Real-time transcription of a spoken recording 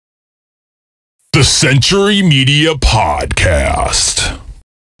The Century Media Podcast.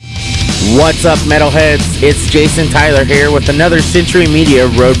 What's up, metalheads? It's Jason Tyler here with another Century Media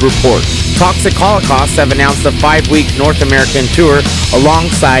Road Report. Toxic Holocaust have announced a 5-week North American tour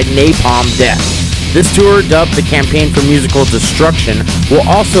alongside Napalm Death. This tour, dubbed the Campaign for Musical Destruction, will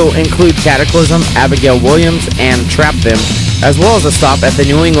also include Cataclysm, Abigail Williams, and Trap Them, as well as a stop at the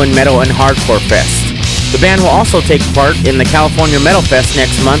New England Metal and Hardcore Fest. The band will also take part in the California Metal Fest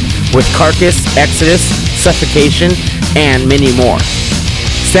next month with Carcass, Exodus, Suffocation, and many more.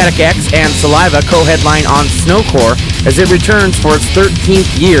 Static X and Saliva co-headline on Snowcore as it returns for its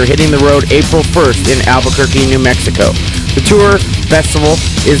 13th year, hitting the road April 1st in Albuquerque, New Mexico. The tour festival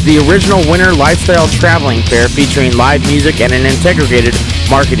is the original winter lifestyle traveling fair featuring live music and an integrated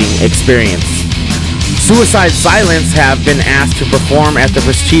marketing experience. Suicide Silence have been asked to perform at the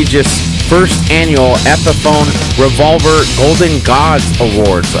prestigious first annual Epiphone Revolver Golden Gods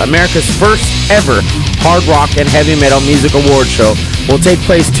Awards. America's first ever hard rock and heavy metal music award show will take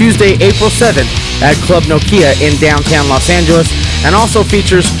place Tuesday, April 7th at Club Nokia in downtown Los Angeles, and also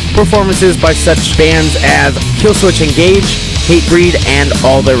features performances by such bands as Killswitch Engage, Hatebreed, and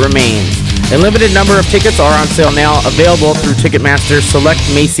All That Remains. A limited number of tickets are on sale now, available through Ticketmaster, select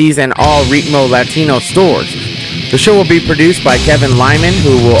Macy's, and all Ritmo Latino stores. The show will be produced by Kevin Lyman,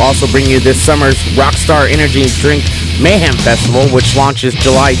 who will also bring you this summer's Rockstar Energy Drink Mayhem Festival, which launches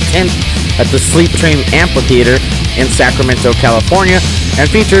July 10th at the Sleep Train Amphitheater in Sacramento, California,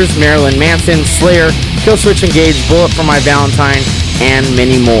 and features Marilyn Manson, Slayer, Killswitch Engage, Bullet for My Valentine, and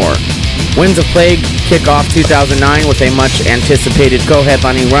many more. Winds of Plague kick off 2009 with a much-anticipated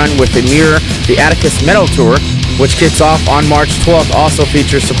co-headlining run with the Mirror, the Atticus Metal Tour, which kicks off on March 12th, also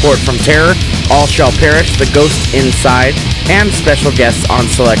features support from Terror, All Shall Perish, The Ghost Inside, and special guests on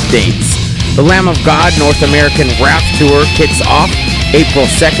select dates. The Lamb of God North American Wrath Tour kicks off April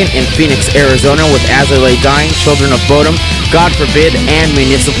 2nd in Phoenix, Arizona with As I Lay Dying, Children of Bodom, God Forbid, and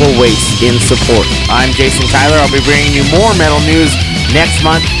Municipal Waste in support. I'm Jason Tyler. I'll be bringing you more metal news next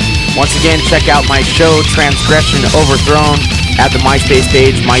month. Once again, check out my show, Transgression Overthrown, at the MySpace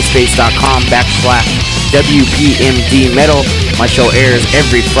page, myspace.com/WPMD Metal. My show airs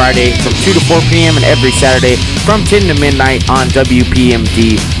every Friday from 2 to 4 p.m. and every Saturday from 10 to midnight on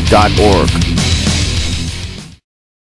WPMD.org.